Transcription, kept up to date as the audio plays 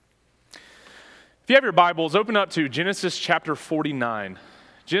you have your Bibles, open up to Genesis chapter 49.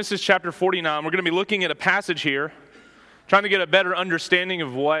 Genesis chapter 49, we're going to be looking at a passage here, trying to get a better understanding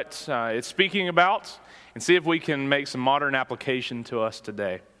of what it's speaking about, and see if we can make some modern application to us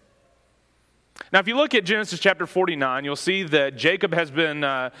today. Now, if you look at Genesis chapter 49, you'll see that Jacob has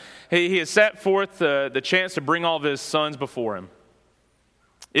been, he has set forth the chance to bring all of his sons before him.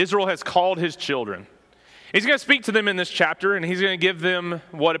 Israel has called his children. He's going to speak to them in this chapter, and he's going to give them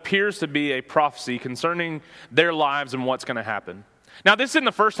what appears to be a prophecy concerning their lives and what's going to happen. Now, this isn't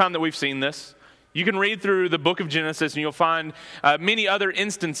the first time that we've seen this. You can read through the book of Genesis, and you'll find many other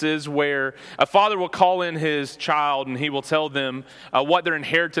instances where a father will call in his child, and he will tell them what their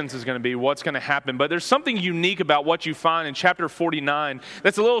inheritance is going to be, what's going to happen. But there's something unique about what you find in chapter 49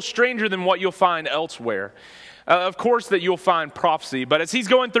 that's a little stranger than what you'll find elsewhere. Of course that you'll find prophecy, but as he's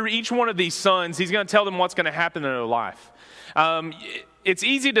going through each one of these sons, he's going to tell them what's going to happen in their life. It's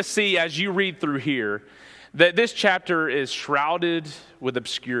easy to see as you read through here that this chapter is shrouded with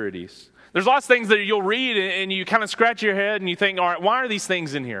obscurities. There's lots of things that you'll read and you kind of scratch your head and you think, all right, why are these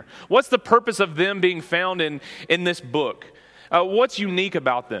things in here? What's the purpose of them being found in this book? What's unique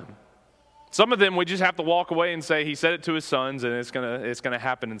about them? Some of them we just have to walk away and say he said it to his sons and it's gonna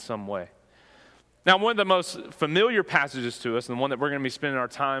happen in some way. Now, one of the most familiar passages to us, and the one that we're going to be spending our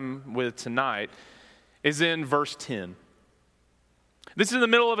time with tonight, is in verse 10. This is in the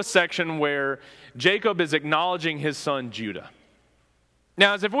middle of a section where Jacob is acknowledging his son Judah.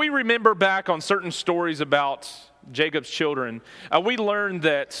 Now, as if we remember back on certain stories about Jacob's children, we learned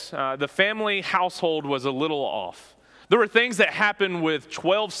that the family household was a little off. There were things that happened with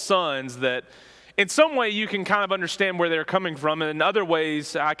 12 sons that in some way, you can kind of understand where they're coming from, and in other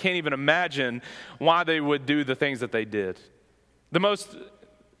ways, I can't even imagine why they would do the things that they did. The most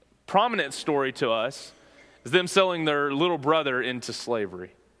prominent story to us is them selling their little brother into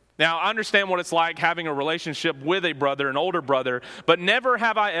slavery. Now, I understand what it's like having a relationship with a brother, an older brother, but never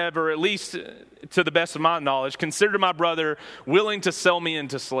have I ever, at least to the best of my knowledge, considered my brother willing to sell me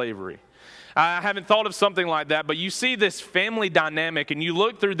into slavery. I haven't thought of something like that, but you see this family dynamic and you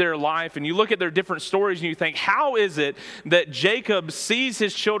look through their life and you look at their different stories and you think, how is it that Jacob sees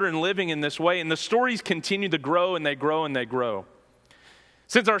his children living in this way? And the stories continue to grow and they grow and they grow.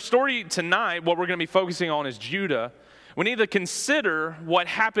 Since our story tonight, what we're going to be focusing on is Judah, we need to consider what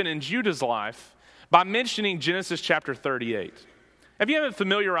happened in Judah's life by mentioning Genesis chapter 38. If you haven't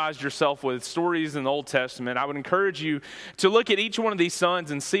familiarized yourself with stories in the Old Testament, I would encourage you to look at each one of these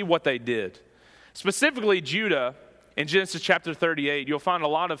sons and see what they did. Specifically, Judah, in Genesis chapter 38, you'll find a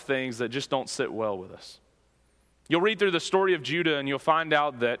lot of things that just don't sit well with us. You'll read through the story of Judah and you'll find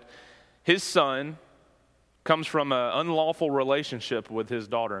out that his son comes from an unlawful relationship with his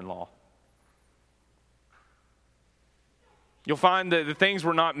daughter-in-law. You'll find that the things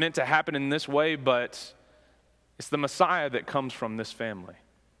were not meant to happen in this way, but it's the Messiah that comes from this family.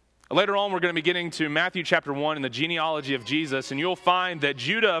 Later on, we're going to be getting to Matthew chapter 1 and the genealogy of Jesus, and you'll find that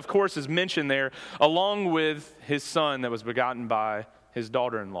Judah, of course, is mentioned there along with his son that was begotten by his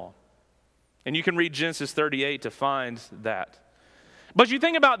daughter-in-law. And you can read Genesis 38 to find that. But you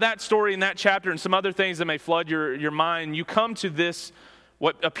think about that story and that chapter and some other things that may flood your mind, you come to this,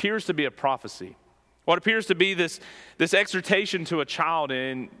 what appears to be a prophecy. What appears to be this exhortation to a child,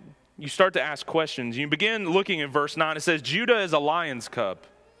 and you start to ask questions. You begin looking at verse 9. It says, Judah is a lion's cub.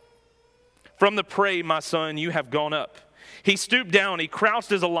 From the prey, my son, you have gone up. He stooped down, he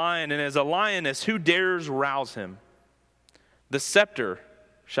crouched as a lion, and as a lioness, who dares rouse him? The scepter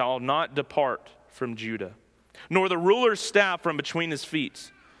shall not depart from Judah, nor the ruler's staff from between his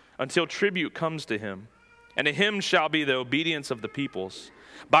feet, until tribute comes to him. And to him shall be the obedience of the peoples.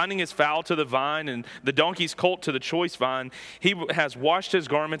 Binding his foal to the vine and the donkey's colt to the choice vine, he has washed his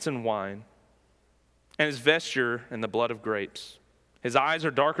garments in wine and his vesture in the blood of grapes. His eyes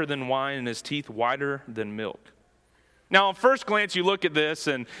are darker than wine and his teeth whiter than milk. Now, on first glance, you look at this,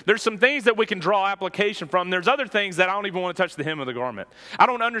 and there's some things that we can draw application from. There's other things that I don't even want to touch the hem of the garment. I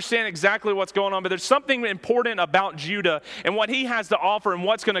don't understand exactly what's going on, but there's something important about Judah and what he has to offer and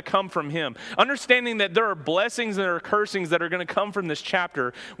what's going to come from him. Understanding that there are blessings and there are cursings that are going to come from this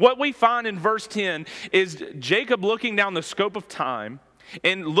chapter. What we find in verse 10 is Jacob looking down the scope of time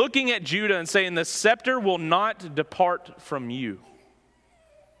and looking at Judah and saying, the scepter will not depart from you.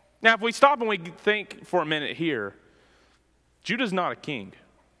 Now, if we stop and we think for a minute here, Judah's not a king.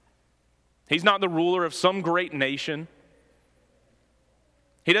 He's not the ruler of some great nation.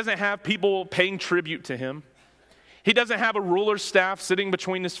 He doesn't have people paying tribute to him. He doesn't have a ruler's staff sitting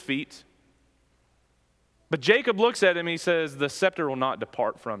between his feet. But Jacob looks at him and he says, the scepter will not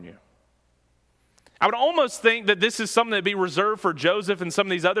depart from you. I would almost think that this is something that'd be reserved for Joseph and some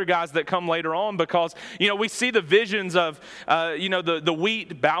of these other guys that come later on, because, we see the visions of, the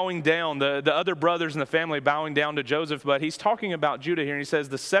wheat bowing down, the other brothers in the family bowing down to Joseph, but he's talking about Judah here, and he says,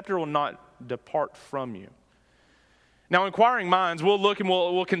 the scepter will not depart from you. Now, inquiring minds, we'll look and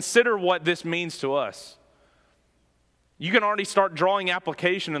we'll consider what this means to us. You can already start drawing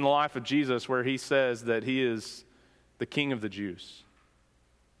application in the life of Jesus where he says that he is the King of the Jews.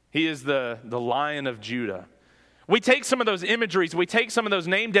 He is the Lion of Judah. We take some of those imageries, we take some of those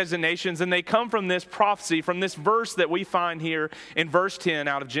name designations, and they come from this prophecy, from this verse that we find here in verse 10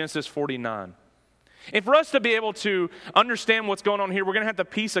 out of Genesis 49. And for us to be able to understand what's going on here, we're going to have to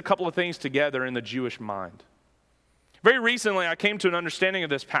piece a couple of things together in the Jewish mind. Very recently, I came to an understanding of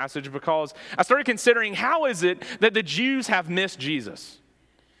this passage because I started considering, how is it that the Jews have missed Jesus?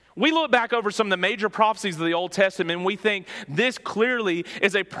 We look back over some of the major prophecies of the Old Testament, and we think this clearly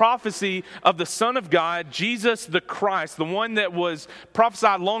is a prophecy of the Son of God, Jesus the Christ, the one that was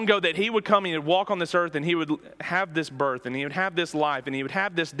prophesied long ago that he would come and he would walk on this earth and he would have this birth and he would have this life and he would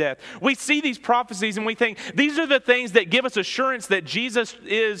have this death. We see these prophecies and we think these are the things that give us assurance that Jesus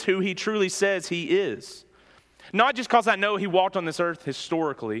is who he truly says he is. Not just because I know he walked on this earth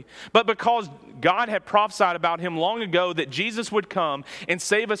historically, but because God had prophesied about him long ago that Jesus would come and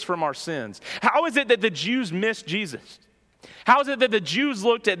save us from our sins. How is it that the Jews missed Jesus? How is it that the Jews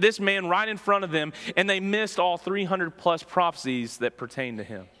looked at this man right in front of them and they missed all 300 plus prophecies that pertain to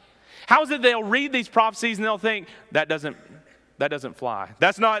him? How is it they'll read these prophecies and they'll think, that doesn't fly.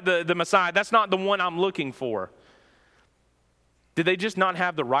 That's not the Messiah. That's not the one I'm looking for. Did they just not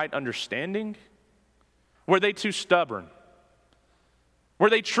have the right understanding? Were they too stubborn?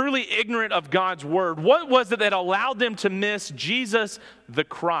 Were they truly ignorant of God's word? What was it that allowed them to miss Jesus the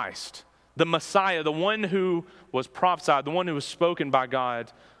Christ, the Messiah, the one who was prophesied, the one who was spoken by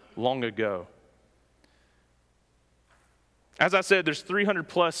God long ago? As I said, there's 300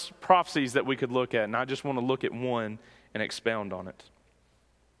 plus prophecies that we could look at, and I just want to look at one and expound on it.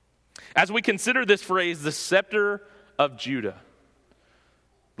 As we consider this phrase, the scepter of Judah,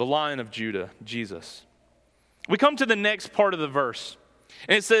 the Lion of Judah, Jesus, we come to the next part of the verse,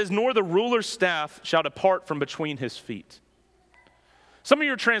 and it says, nor the ruler's staff shall depart from between his feet. Some of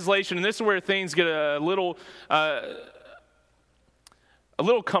your translation, and this is where things get a little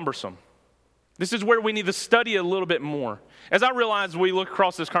cumbersome. This is where we need to study a little bit more. As I realize we look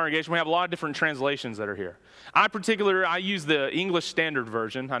across this congregation, we have a lot of different translations that are here. I use the English Standard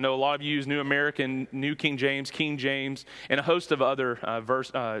Version. I know a lot of you use New American, New King James, and a host of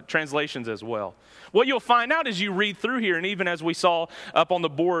other translations as well. What you'll find out as you read through here, and even as we saw up on the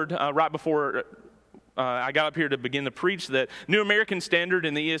board right before I got up here to begin to preach, that New American Standard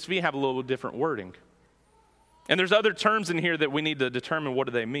and the ESV have a little different wording. And there's other terms in here that we need to determine what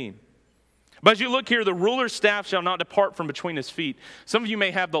do they mean. But as you look here, the ruler's staff shall not depart from between his feet. Some of you may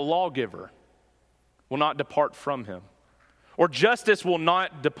have the lawgiver will not depart from him. Or justice will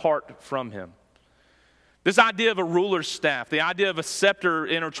not depart from him. This idea of a ruler's staff, the idea of a scepter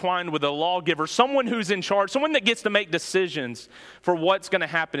intertwined with a lawgiver, someone who's in charge, someone that gets to make decisions for what's going to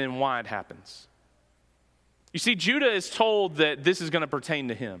happen and why it happens. You see, Judah is told that this is going to pertain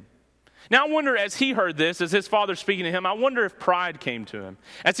to him. Now I wonder, as he heard this, as his father speaking to him, I wonder if pride came to him.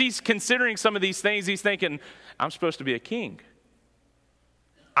 As he's considering some of these things, he's thinking, I'm supposed to be a king.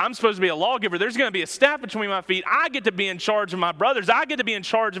 I'm supposed to be a lawgiver. There's going to be a staff between my feet. I get to be in charge of my brothers. I get to be in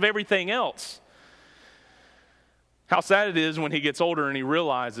charge of everything else. How sad it is when he gets older and he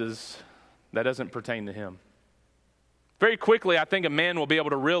realizes that doesn't pertain to him. Very quickly, I think a man will be able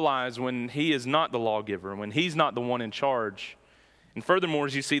to realize when he is not the lawgiver, when he's not the one in charge. And furthermore,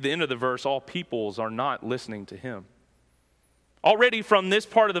 as you see the end of the verse, all peoples are not listening to him. Already from this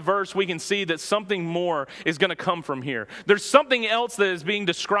part of the verse, we can see that something more is going to come from here. There's something else that is being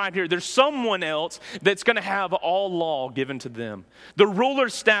described here. There's someone else that's going to have all law given to them. The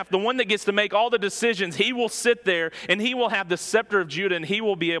ruler's staff, the one that gets to make all the decisions, he will sit there and he will have the scepter of Judah and he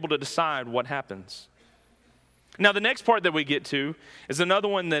will be able to decide what happens. Now, the next part that we get to is another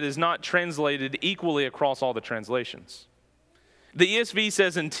one that is not translated equally across all the translations. The ESV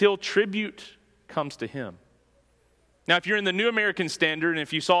says, until tribute comes to him. Now, if you're in the New American Standard, and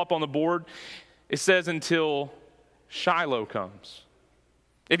if you saw up on the board, it says until Shiloh comes.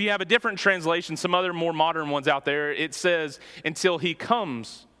 If you have a different translation, some other more modern ones out there, it says until he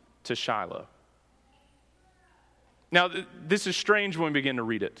comes to Shiloh. Now, this is strange when we begin to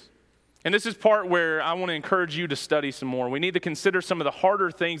read it. And this is part where I want to encourage you to study some more. We need to consider some of the harder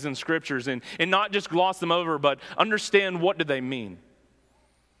things in scriptures and not just gloss them over, but understand what do they mean.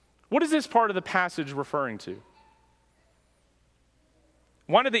 What is this part of the passage referring to?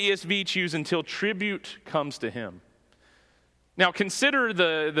 Why did the ESV choose until tribute comes to him? Now consider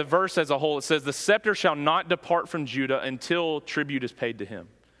the verse as a whole. It says, the scepter shall not depart from Judah until tribute is paid to him.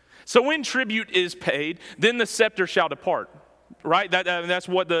 So when tribute is paid, then the scepter shall depart. Right? That's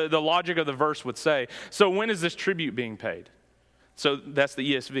what the logic of the verse would say. So when is this tribute being paid? So that's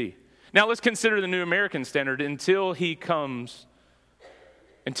the ESV. Now let's consider the New American Standard. Until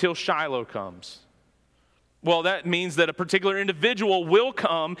Shiloh comes. Well, that means that a particular individual will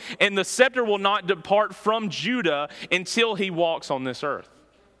come and the scepter will not depart from Judah until he walks on this earth.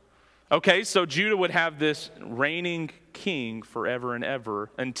 Okay, so Judah would have this reigning king forever and ever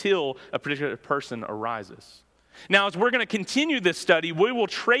until a particular person arises. Now, as we're going to continue this study, we will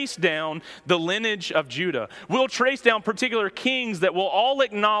trace down the lineage of Judah. We'll trace down particular kings that will all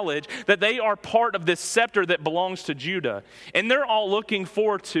acknowledge that they are part of this scepter that belongs to Judah. And they're all looking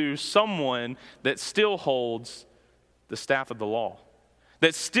forward to someone that still holds the staff of the law,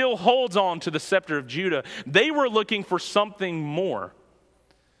 that still holds on to the scepter of Judah. They were looking for something more.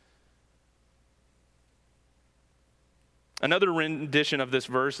 Another rendition of this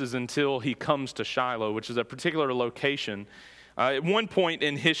verse is until he comes to Shiloh, which is a particular location. At one point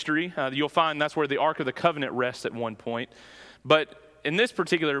in history, you'll find that's where the Ark of the Covenant rests at one point. But in this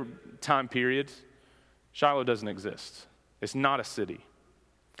particular time period, Shiloh doesn't exist. It's not a city.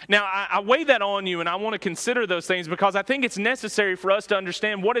 Now, I weigh that on you, and I want to consider those things because I think it's necessary for us to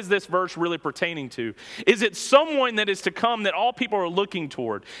understand what is this verse really pertaining to. Is it someone that is to come that all people are looking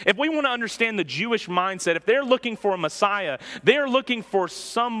toward? If we want to understand the Jewish mindset, if they're looking for a Messiah, they're looking for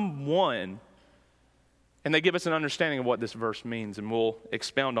someone. And they give us an understanding of what this verse means, and we'll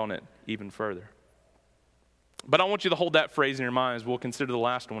expound on it even further. But I want you to hold that phrase in your mind as we'll consider the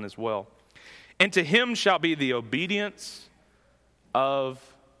last one as well. And to him shall be the obedience of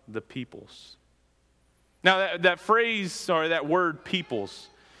the peoples. Now that phrase, or that word peoples,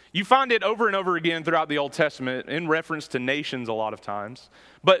 you find it over and over again throughout the Old Testament in reference to nations a lot of times,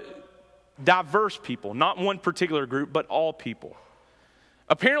 but diverse people, not one particular group, but all people.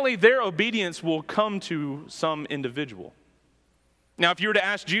 Apparently their obedience will come to some individual. Now if you were to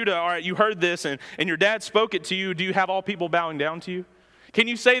ask Judah, all right, you heard this and your dad spoke it to you, do you have all people bowing down to you? Can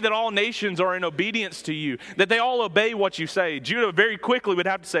you say that all nations are in obedience to you, that they all obey what you say? Judah very quickly would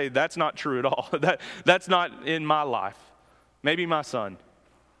have to say, that's not true at all. That's not in my life. Maybe my son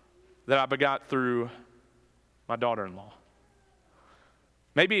that I begot through my daughter-in-law.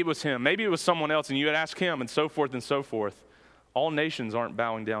 Maybe it was him. Maybe it was someone else, and you would ask him, and so forth and so forth. All nations aren't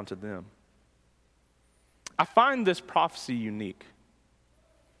bowing down to them. I find this prophecy unique.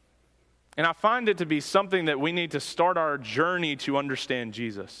 And I find it to be something that we need to start our journey to understand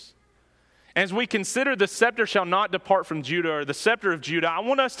Jesus. As we consider the scepter shall not depart from Judah, or the scepter of Judah, I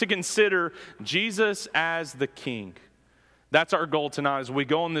want us to consider Jesus as the king. That's our goal tonight as we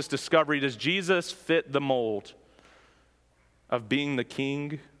go on this discovery. Does Jesus fit the mold of being the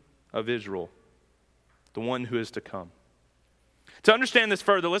king of Israel, the one who is to come? To understand this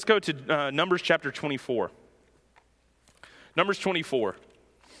further, let's go to Numbers chapter 24. Numbers 24.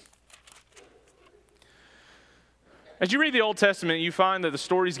 As you read the Old Testament, you find that the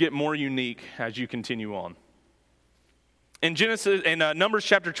stories get more unique as you continue on. In Numbers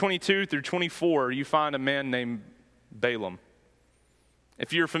chapter 22 through 24, you find a man named Balaam.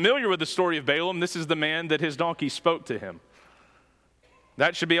 If you're familiar with the story of Balaam, this is the man that his donkey spoke to him.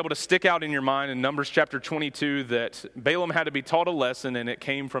 That should be able to stick out in your mind in Numbers chapter 22 that Balaam had to be taught a lesson, and it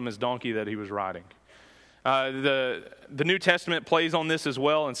came from his donkey that he was riding. The New Testament plays on this as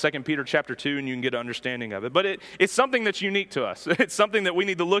well in 2 Peter chapter 2, and you can get an understanding of it. But it's something that's unique to us. It's something that we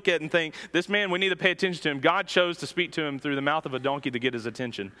need to look at and think, this man, we need to pay attention to him. God chose to speak to him through the mouth of a donkey to get his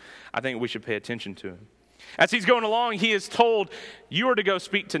attention. I think we should pay attention to him. As he's going along, he is told, you are to go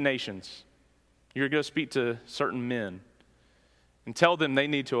speak to nations. You're to go speak to certain men and tell them they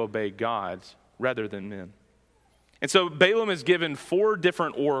need to obey God rather than men. And so Balaam is given 4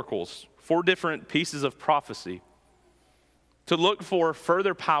 different oracles, 4 different pieces of prophecy to look for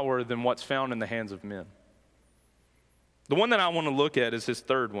further power than what's found in the hands of men. The one that I want to look at is his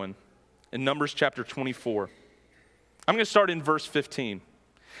third one in Numbers chapter 24. I'm going to start in verse 15.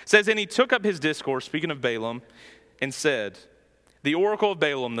 It says, and he took up his discourse, speaking of Balaam, and said, the oracle of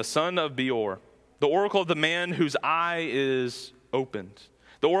Balaam, the son of Beor, the oracle of the man whose eye is opened,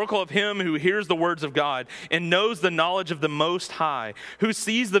 the oracle of him who hears the words of God and knows the knowledge of the Most High, who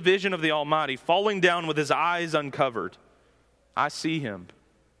sees the vision of the Almighty, falling down with his eyes uncovered. I see him,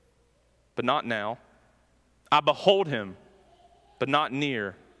 but not now. I behold him, but not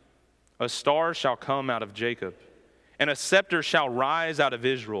near. A star shall come out of Jacob, and a scepter shall rise out of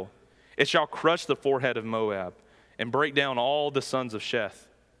Israel. It shall crush the forehead of Moab, and break down all the sons of Sheth.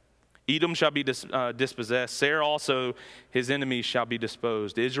 Edom shall be dispossessed. Seir also, his enemies, shall be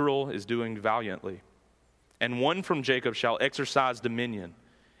disposed. Israel is doing valiantly. And one from Jacob shall exercise dominion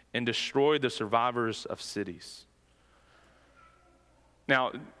and destroy the survivors of cities.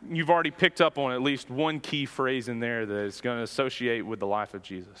 Now, you've already picked up on at least one key phrase in there that is going to associate with the life of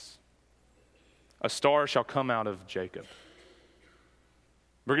Jesus. A star shall come out of Jacob.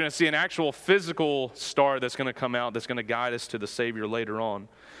 We're going to see an actual physical star that's going to come out that's going to guide us to the Savior later on.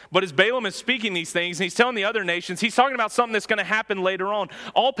 But as Balaam is speaking these things, and he's telling the other nations, he's talking about something that's going to happen later on.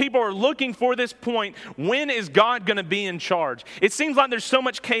 All people are looking for this point. When is God going to be in charge? It seems like there's so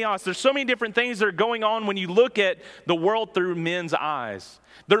much chaos. There's so many different things that are going on when you look at the world through men's eyes.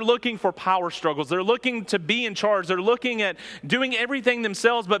 They're looking for power struggles. They're looking to be in charge. They're looking at doing everything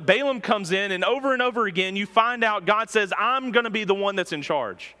themselves. But Balaam comes in, and over again, you find out God says, I'm going to be the one that's in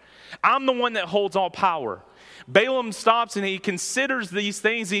charge. I'm the one that holds all power. Balaam stops and he considers these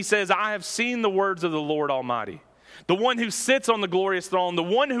things. He says, I have seen the words of the Lord Almighty, the one who sits on the glorious throne, the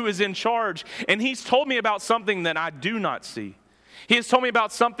one who is in charge. And he's told me about something that I do not see. He has told me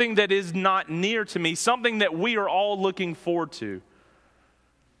about something that is not near to me, something that we are all looking forward to.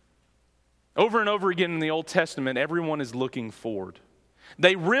 Over and over again in the Old Testament, everyone is looking forward.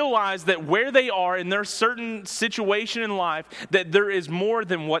 They realize that where they are in their certain situation in life, that there is more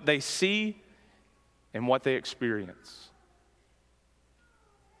than what they see and what they experience.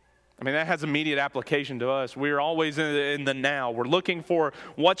 I mean, that has immediate application to us. We're always in the now. We're looking for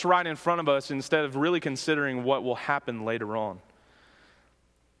what's right in front of us instead of really considering what will happen later on.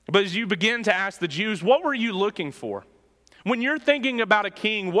 But as you begin to ask the Jews, what were you looking for? When you're thinking about a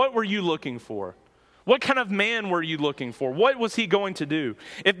king, what were you looking for? What kind of man were you looking for? What was he going to do?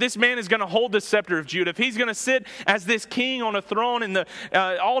 If this man is going to hold the scepter of Judah, if he's going to sit as this king on a throne and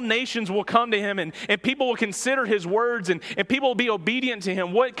all nations will come to him and people will consider his words and people will be obedient to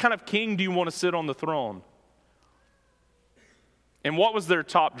him, what kind of king do you want to sit on the throne? And what was their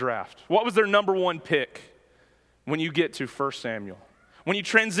top draft? What was their number one pick when you get to 1 Samuel? When you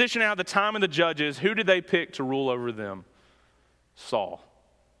transition out of the time of the judges, who did they pick to rule over them? Saul.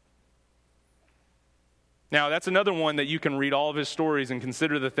 Now, that's another one that you can read all of his stories and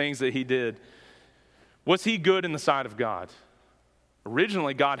consider the things that he did. Was he good in the sight of God?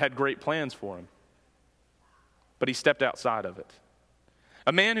 Originally, God had great plans for him, but he stepped outside of it.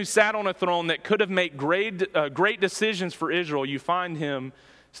 A man who sat on a throne that could have made great decisions for Israel, you find him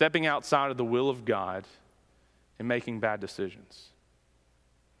stepping outside of the will of God and making bad decisions.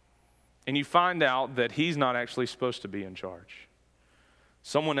 And you find out that he's not actually supposed to be in charge.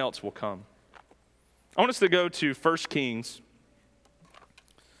 Someone else will come. I want us to go to 1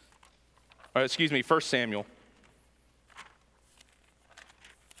 Samuel.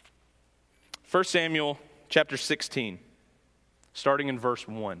 1 Samuel chapter 16, starting in verse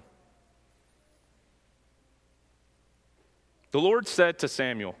 1. The Lord said to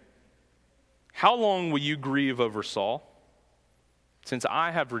Samuel, "How long will you grieve over Saul, since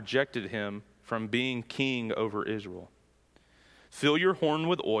I have rejected him from being king over Israel? Fill your horn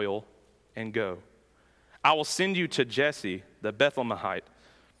with oil and go. I will send you to Jesse the Bethlehemite,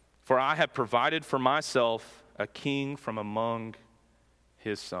 for I have provided for myself a king from among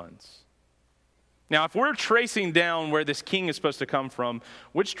his sons." Now, if we're tracing down where this king is supposed to come from,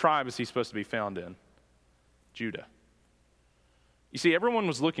 which tribe is he supposed to be found in? Judah. You see, everyone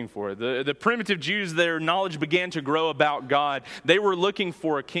was looking for it. The primitive Jews, their knowledge began to grow about God. They were looking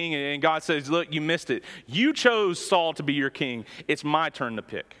for a king, and God says, look, you missed it. You chose Saul to be your king. It's my turn to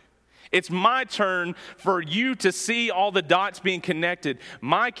pick. It's my turn for you to see all the dots being connected.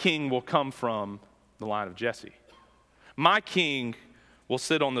 My king will come from the line of Jesse. My king will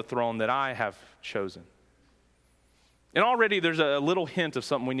sit on the throne that I have chosen. And already there's a little hint of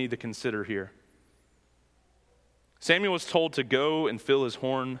something we need to consider here. Samuel was told to go and fill his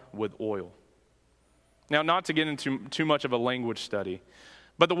horn with oil. Now, not to get into too much of a language study,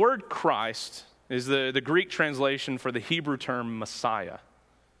 but the word Christ is the Greek translation for the Hebrew term Messiah.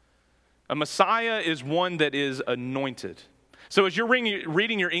 A Messiah is one that is anointed. So as you're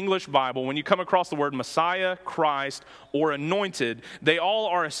reading your English Bible, when you come across the word Messiah, Christ, or anointed, they all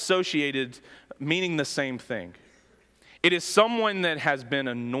are associated, meaning the same thing. It is someone that has been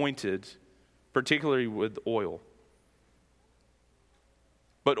anointed, particularly with oil.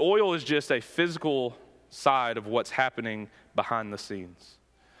 But oil is just a physical side of what's happening behind the scenes.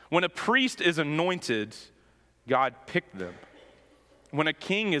 When a priest is anointed, God picked them. When a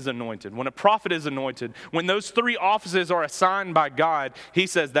king is anointed, when a prophet is anointed, when those three offices are assigned by God, he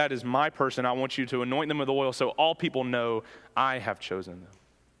says, that is my person. I want you to anoint them with oil so all people know I have chosen them.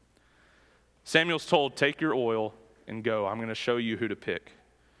 Samuel's told, take your oil and go. I'm going to show you who to pick.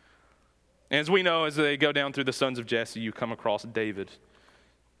 And as we know, as they go down through the sons of Jesse, you come across David.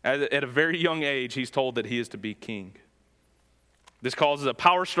 At a very young age, he's told that he is to be king. This causes a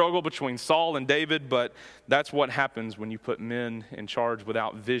power struggle between Saul and David, but that's what happens when you put men in charge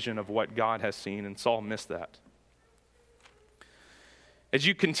without vision of what God has seen, and Saul missed that. As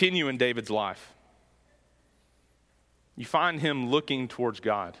you continue in David's life, you find him looking towards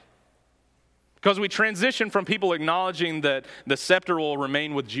God. Because we transition from people acknowledging that the scepter will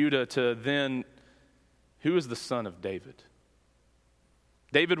remain with Judah to then, who is the son of David?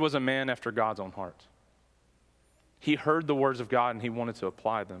 David was a man after God's own heart. He heard the words of God and he wanted to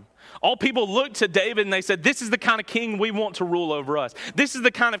apply them. All people looked to David and they said, this is the kind of king we want to rule over us. This is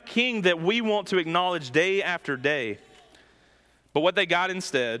the kind of king that we want to acknowledge day after day. But what they got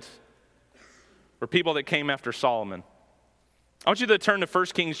instead were people that came after Solomon. I want you to turn to 1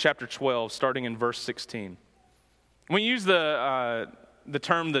 Kings chapter 12, starting in verse 16. When you use the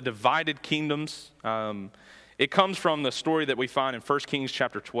term the divided kingdoms, it comes from the story that we find in 1 Kings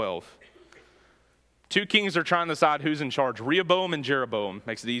chapter 12. Two kings are trying to decide who's in charge, Rehoboam and Jeroboam.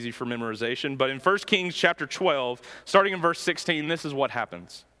 Makes it easy for memorization. But in 1 Kings chapter 12, starting in verse 16, this is what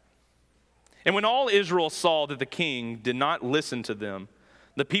happens. And when all Israel saw that the king did not listen to them,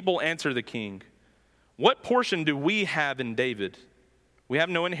 the people answered the king, what portion do we have in David? We have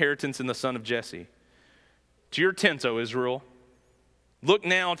no inheritance in the son of Jesse. To your tents, O Israel. Look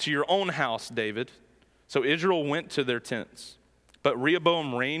now to your own house, David. So Israel went to their tents. But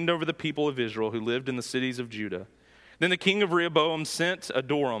Rehoboam reigned over the people of Israel who lived in the cities of Judah. Then the king of Rehoboam sent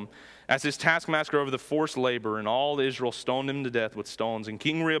Adoram as his taskmaster over the forced labor, and all Israel stoned him to death with stones. And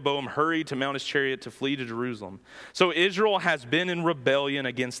King Rehoboam hurried to mount his chariot to flee to Jerusalem. So Israel has been in rebellion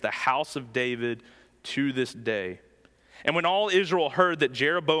against the house of David to this day. And when all Israel heard that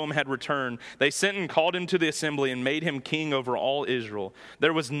Jeroboam had returned, they sent and called him to the assembly and made him king over all Israel.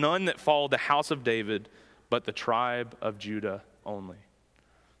 There was none that followed the house of David, but the tribe of Judah only.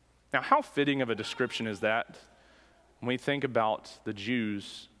 Now, how fitting of a description is that when we think about the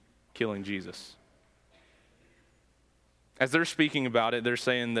Jews killing Jesus? As they're speaking about it, they're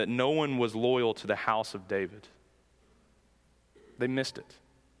saying that no one was loyal to the house of David. They missed it.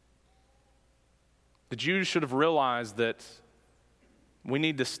 The Jews should have realized that we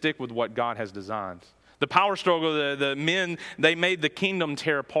need to stick with what God has designed. The power struggle, the men, they made the kingdom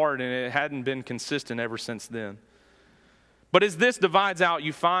tear apart, and it hadn't been consistent ever since then. But as this divides out,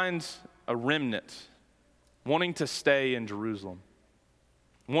 you find a remnant wanting to stay in Jerusalem,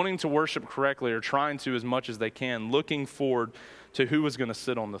 wanting to worship correctly or trying to as much as they can, looking forward to who was going to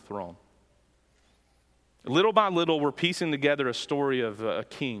sit on the throne. Little by little, we're piecing together a story of a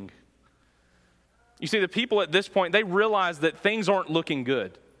king. You see, the people at this point, they realize that things aren't looking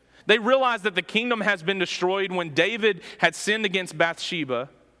good. They realize that the kingdom has been destroyed when David had sinned against Bathsheba,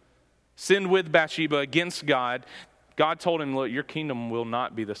 sinned with Bathsheba against God. God told him, look, your kingdom will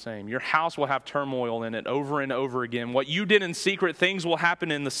not be the same. Your house will have turmoil in it over and over again. What you did in secret, things will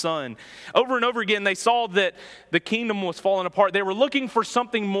happen in the sun. Over and over again, they saw that the kingdom was falling apart. They were looking for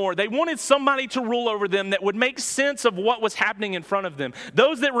something more. They wanted somebody to rule over them that would make sense of what was happening in front of them.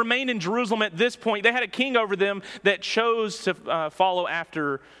 Those that remained in Jerusalem at this point, they had a king over them that chose to follow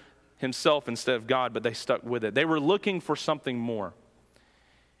after himself instead of God, but they stuck with it. They were looking for something more.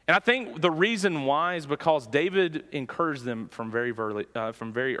 And I think the reason why is because David encouraged them from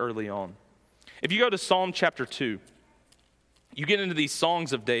very early on. If you go to Psalm chapter 2, you get into these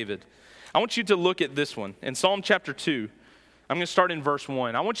songs of David. I want you to look at this one. In Psalm chapter 2, I'm going to start in verse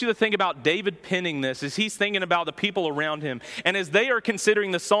 1. I want you to think about David penning this as he's thinking about the people around him. And as they are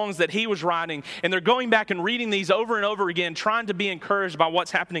considering the songs that he was writing, and they're going back and reading these over and over again, trying to be encouraged by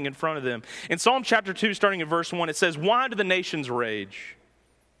what's happening in front of them. In Psalm chapter 2, starting in verse 1, it says, "Why do the nations rage?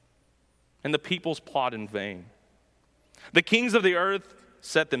 And the peoples plot in vain. The kings of the earth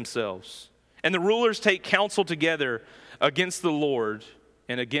set themselves, and the rulers take counsel together against the Lord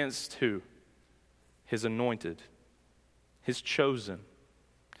and against who? His anointed, his chosen,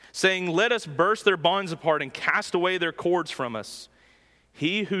 saying, let us burst their bonds apart and cast away their cords from us.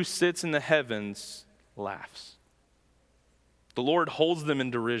 He who sits in the heavens laughs. The Lord holds them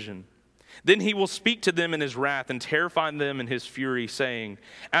in derision. Then he will speak to them in his wrath and terrify them in his fury, saying,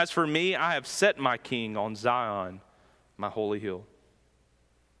 as for me, I have set my king on Zion, my holy hill.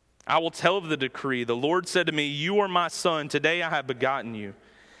 I will tell of the decree. The Lord said to me, you are my son. Today I have begotten you.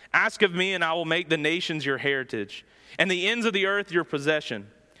 Ask of me, and I will make the nations your heritage, and the ends of the earth your possession.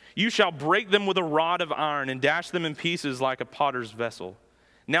 You shall break them with a rod of iron and dash them in pieces like a potter's vessel.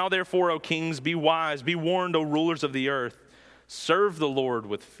 Now therefore, O kings, be wise, be warned, O rulers of the earth. Serve the Lord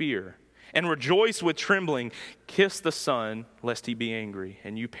with fear and rejoice with trembling. Kiss the Son, lest he be angry,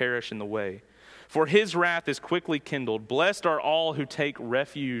 and you perish in the way. For his wrath is quickly kindled. Blessed are all who take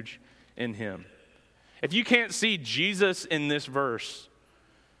refuge in him. If you can't see Jesus in this verse,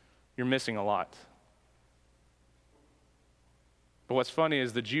 you're missing a lot. But what's funny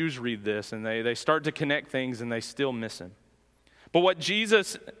is the Jews read this and they start to connect things and they still miss him. But what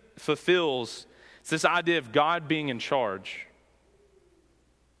Jesus fulfills is this idea of God being in charge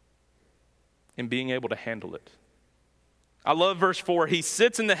and being able to handle it. I love verse 4. He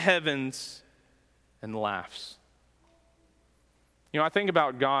sits in the heavens and laughs. You know, I think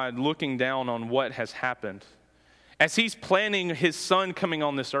about God looking down on what has happened. As he's planning his Son coming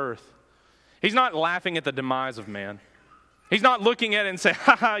on this earth, he's not laughing at the demise of man. He's not looking at it and saying,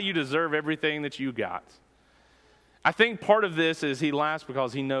 ha ha, you deserve everything that you got. I think part of this is he laughs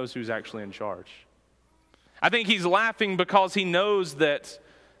because he knows who's actually in charge. I think he's laughing because he knows that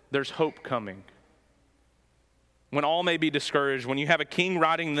there's hope coming. When all may be discouraged, when you have a king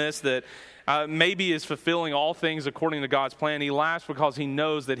writing this that maybe is fulfilling all things according to God's plan, he laughs because he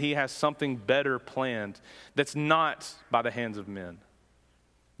knows that he has something better planned that's not by the hands of men.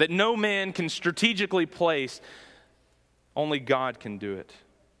 That no man can strategically place, only God can do it.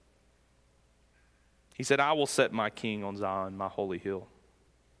 He said, I will set my king on Zion, my holy hill.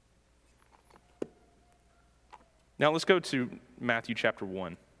 Now let's go to Matthew chapter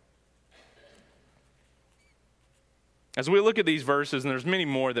 1. As we look at these verses, and there's many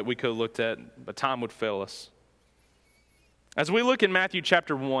more that we could have looked at, but time would fail us. As we look in Matthew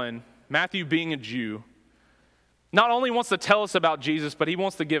chapter 1, Matthew being a Jew, not only wants to tell us about Jesus, but he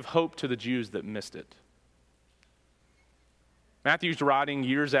wants to give hope to the Jews that missed it. Matthew's writing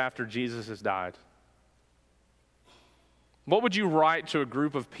years after Jesus has died. What would you write to a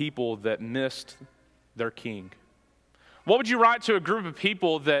group of people that missed their king? What would you write to a group of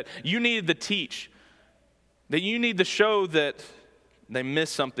people that you needed to teach, that you need to show that they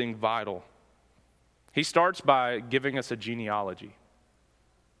missed something vital? He starts by giving us a genealogy.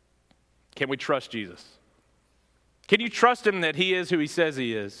 Can we trust Jesus? Can you trust him that he is who he says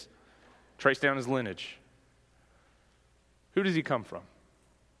he is? Trace down his lineage. Who does he come from?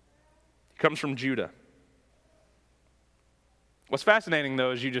 He comes from Judah. What's fascinating,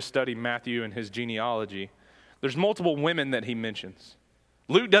 though, as you just study Matthew and his genealogy, there's multiple women that he mentions.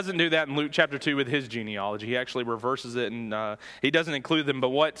 Luke doesn't do that in Luke chapter 2 with his genealogy. He actually reverses it, and he doesn't include them. But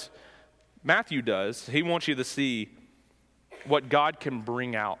what Matthew does, he wants you to see what God can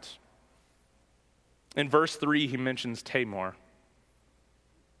bring out. In verse 3, he mentions Tamar.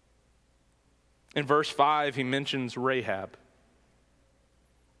 In verse 5, he mentions Rahab.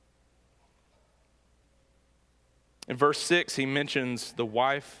 In verse 6, he mentions the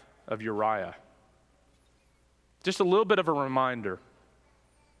wife of Uriah. Just a little bit of a reminder.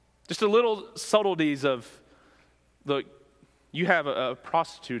 Just a little subtleties of, look, you have a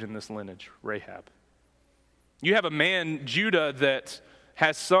prostitute in this lineage, Rahab. You have a man, Judah, that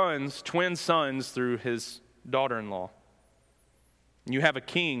has sons, twin sons, through his daughter-in-law. You have a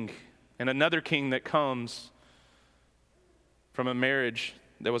king and another king that comes from a marriage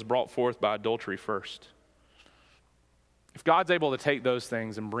that was brought forth by adultery first. If God's able to take those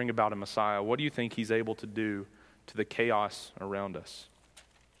things and bring about a Messiah, what do you think he's able to do to the chaos around us?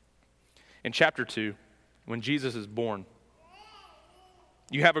 In chapter 2, when Jesus is born,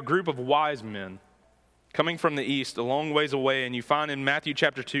 you have a group of wise men coming from the east a long ways away, and you find in Matthew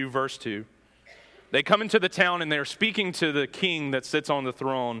chapter 2, verse 2, they come into the town and they're speaking to the king that sits on the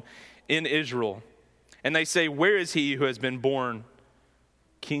throne in Israel. And they say, where is he who has been born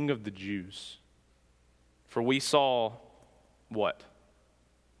King of the Jews? For we saw what?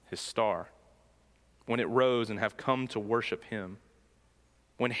 His star, when it rose, and have come to worship him.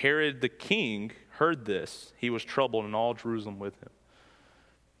 When Herod the king heard this, he was troubled, and all Jerusalem with him.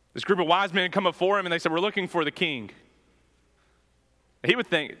 This group of wise men come before him, and they said, we're looking for the king. He would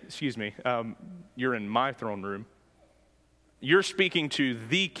think, you're in my throne room. You're speaking to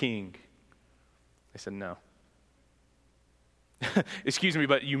the king. They said, no. Excuse me,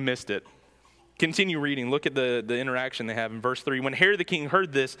 but you missed it. Continue reading. Look at the interaction they have in verse 3. When Herod the king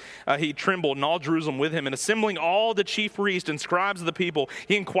heard this, he trembled, and all Jerusalem with him. And assembling all the chief priests and scribes of the people,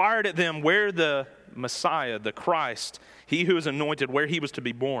 he inquired at them where the Messiah, the Christ, he who is anointed, where he was to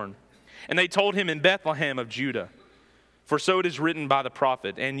be born. And they told him, in Bethlehem of Judah. For so it is written by the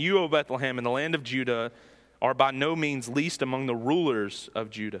prophet, and you, O Bethlehem, in the land of Judah, are by no means least among the rulers of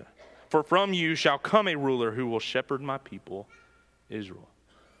Judah. For from you shall come a ruler who will shepherd my people, Israel.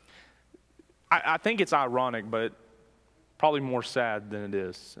 I think it's ironic, but probably more sad than it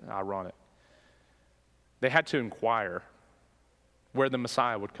is ironic. They had to inquire where the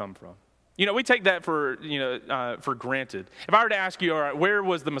Messiah would come from. We take that for granted. If I were to ask you, all right, where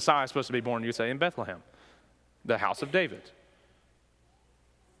was the Messiah supposed to be born? You'd say in Bethlehem, the house of David.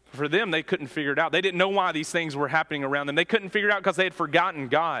 For them, they couldn't figure it out. They didn't know why these things were happening around them. They couldn't figure it out because they had forgotten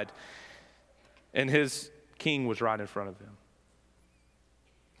God. And his king was right in front of them.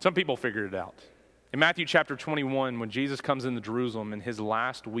 Some people figured it out. In Matthew chapter 21, when Jesus comes into Jerusalem in his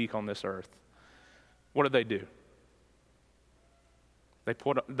last week on this earth, what did they do? They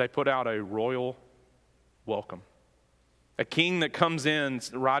put out a royal welcome. A king that comes in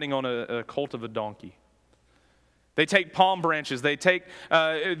riding on a colt of a donkey. They take palm branches, they take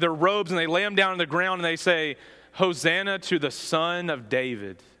their robes and they lay them down on the ground and they say, Hosanna to the Son of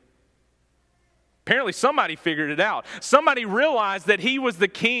David. Apparently somebody figured it out. Somebody realized that he was the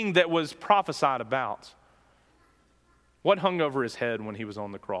king that was prophesied about. What hung over his head when he was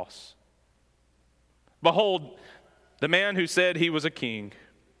on the cross? Behold, the man who said he was a king.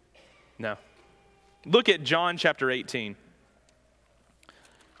 No. Look at John chapter 18.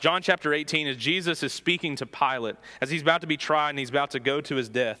 John chapter 18, as Jesus is speaking to Pilate, as he's about to be tried and he's about to go to his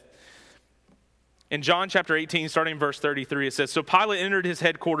death. In John chapter 18, starting in verse 33, it says, So Pilate entered his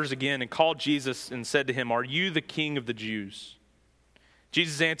headquarters again and called Jesus and said to him, Are you the king of the Jews?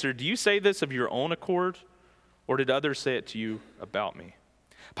 Jesus answered, Do you say this of your own accord, or did others say it to you about me?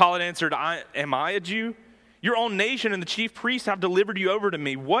 Pilate answered, Am I a Jew? Your own nation and the chief priests have delivered you over to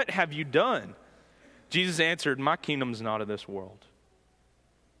me. What have you done? Jesus answered, My kingdom is not of this world.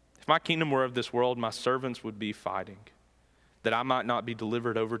 If my kingdom were of this world, my servants would be fighting, that I might not be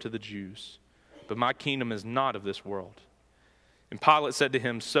delivered over to the Jews. But my kingdom is not of this world. And Pilate said to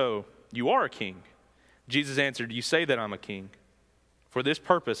him, So, you are a king? Jesus answered, You say that I'm a king. For this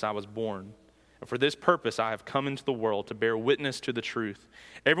purpose I was born, and for this purpose I have come into the world, to bear witness to the truth.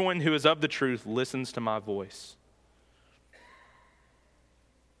 Everyone who is of the truth listens to my voice.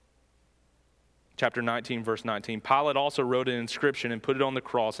 Chapter 19, verse 19. Pilate also wrote an inscription and put it on the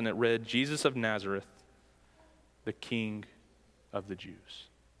cross, and it read, Jesus of Nazareth, the King of the Jews.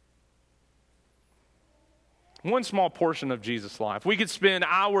 One small portion of Jesus' life. We could spend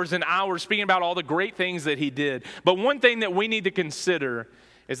hours and hours speaking about all the great things that he did. But one thing that we need to consider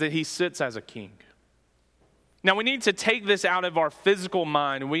is that he sits as a king. Now, we need to take this out of our physical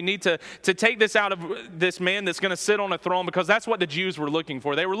mind. We need to take this out of this man that's going to sit on a throne, because that's what the Jews were looking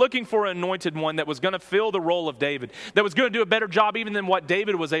for. They were looking for an anointed one that was going to fill the role of David, that was going to do a better job even than what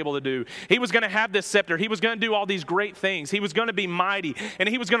David was able to do. He was going to have this scepter. He was going to do all these great things. He was going to be mighty, and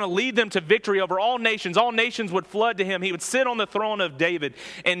he was going to lead them to victory over all nations. All nations would flood to him. He would sit on the throne of David,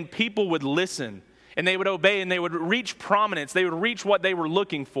 and people would listen. And they would obey, and they would reach prominence. They would reach what they were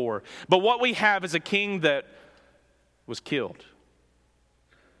looking for. But what we have is a king that was killed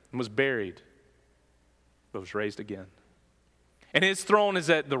and was buried, but was raised again. And his throne is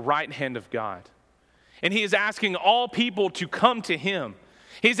at the right hand of God. And he is asking all people to come to him.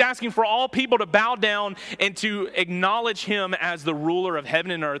 He's asking for all people to bow down and to acknowledge him as the ruler of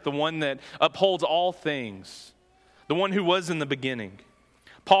heaven and earth, the one that upholds all things, the one who was in the beginning.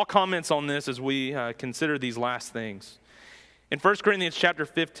 Paul comments on this as we consider these last things. In 1 Corinthians chapter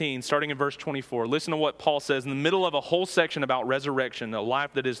 15, starting in verse 24, listen to what Paul says in the middle of a whole section about resurrection, a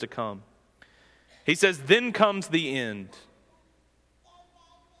life that is to come. He says, Then comes the end.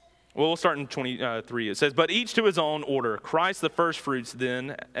 Well, we'll start in 23. It says, But each to his own order. Christ the firstfruits,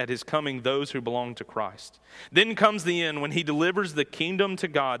 then, at his coming, those who belong to Christ. Then comes the end, when he delivers the kingdom to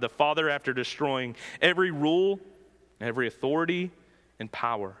God, the Father, after destroying every rule, every authority, and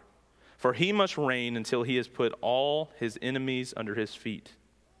power. For he must reign until he has put all his enemies under his feet.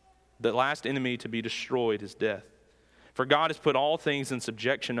 The last enemy to be destroyed is death. For God has put all things in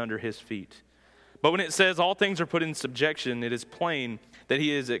subjection under his feet. But when it says all things are put in subjection, it is plain that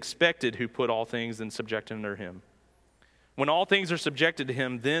he is expected who put all things in subjection under him. When all things are subjected to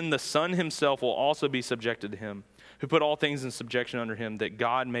him, then the Son himself will also be subjected to him, who put all things in subjection under him, that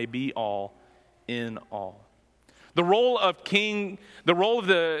God may be all in all. The role of king, the role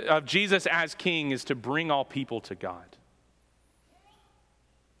of Jesus as king is to bring all people to God.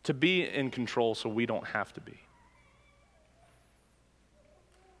 To be in control so we don't have to be.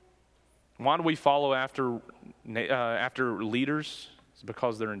 Why do we follow after leaders? It's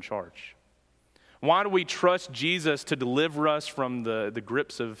because they're in charge. Why do we trust Jesus to deliver us from the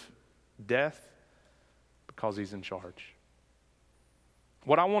grips of death? Because he's in charge.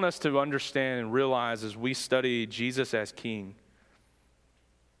 What I want us to understand and realize as we study Jesus as king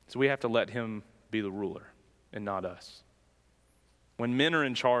is we have to let him be the ruler and not us. When men are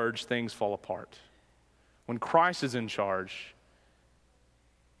in charge, things fall apart. When Christ is in charge,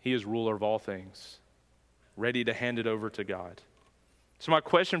 he is ruler of all things, ready to hand it over to God. So my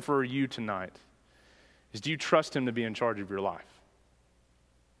question for you tonight is, do you trust him to be in charge of your life?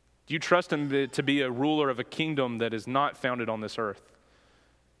 Do you trust him to be a ruler of a kingdom that is not founded on this earth?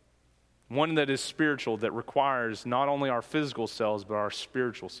 One that is spiritual, that requires not only our physical selves, but our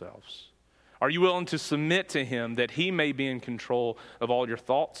spiritual selves. Are you willing to submit to him that he may be in control of all your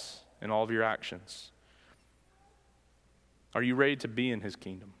thoughts and all of your actions? Are you ready to be in his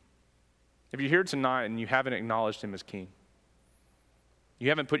kingdom? If you're here tonight and you haven't acknowledged him as king, you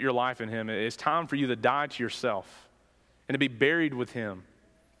haven't put your life in him, it's time for you to die to yourself and to be buried with him.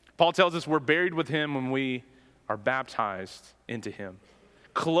 Paul tells us we're buried with him when we are baptized into him.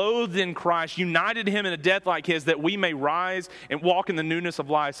 Clothed in Christ, united to him in a death like his, that we may rise and walk in the newness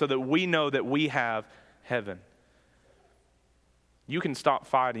of life so that we know that we have heaven. You can stop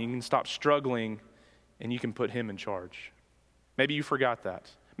fighting, you can stop struggling, and you can put him in charge. Maybe you forgot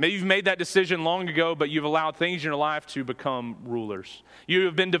that. Maybe you've made that decision long ago, but you've allowed things in your life to become rulers. You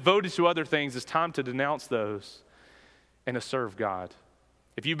have been devoted to other things. It's time to denounce those and to serve God.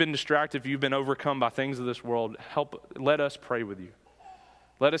 If you've been distracted, if you've been overcome by things of this world, let us pray with you.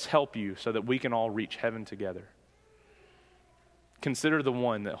 Let us help you so that we can all reach heaven together. Consider the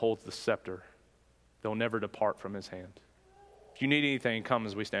one that holds the scepter. They'll never depart from his hand. If you need anything, come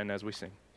as we stand, as we sing.